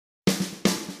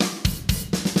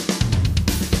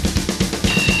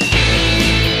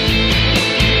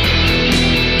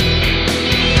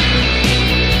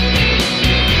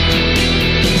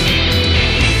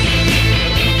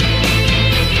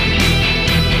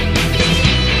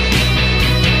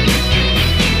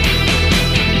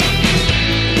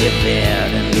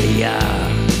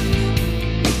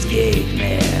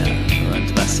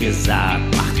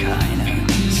gesagt, macht keinen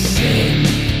Sinn.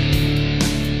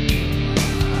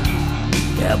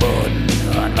 Der Boden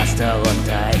und was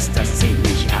darunter ist, das zieht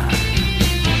mich an.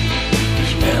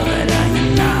 Ich höre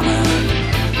deinen Namen,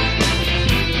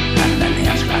 kann dein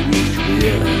Herzschlag nicht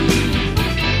spüren.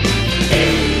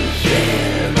 Ich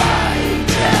will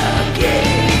weitergehen,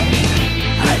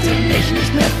 halte mich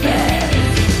nicht mehr fest.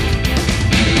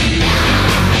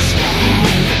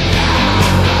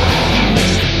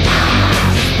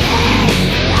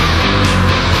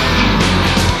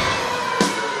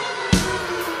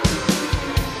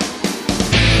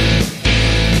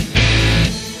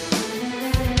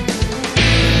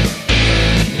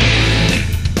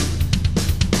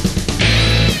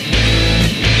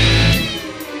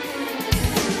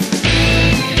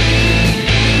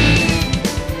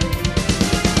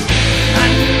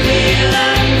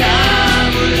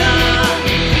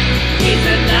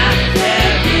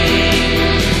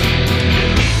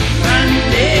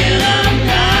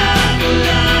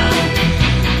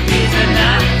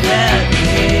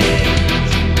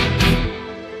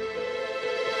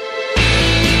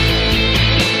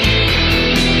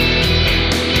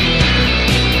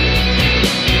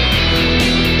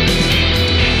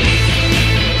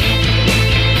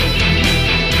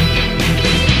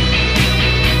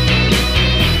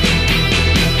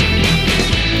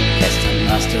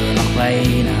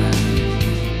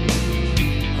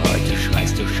 Heute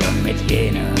schreist du schon mit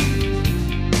jenen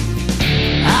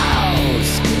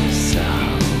ausgesaugt.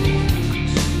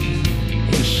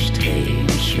 Ich dreh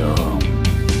mich um.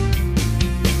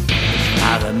 Ich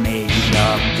frage mich,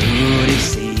 ob du dich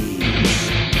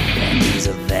siehst, denn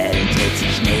diese Welt dreht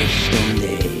sich nicht um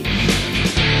dich.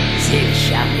 Sieh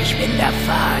dich an, ich bin der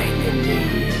Feind in dir.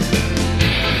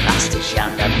 Fass dich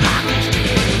an,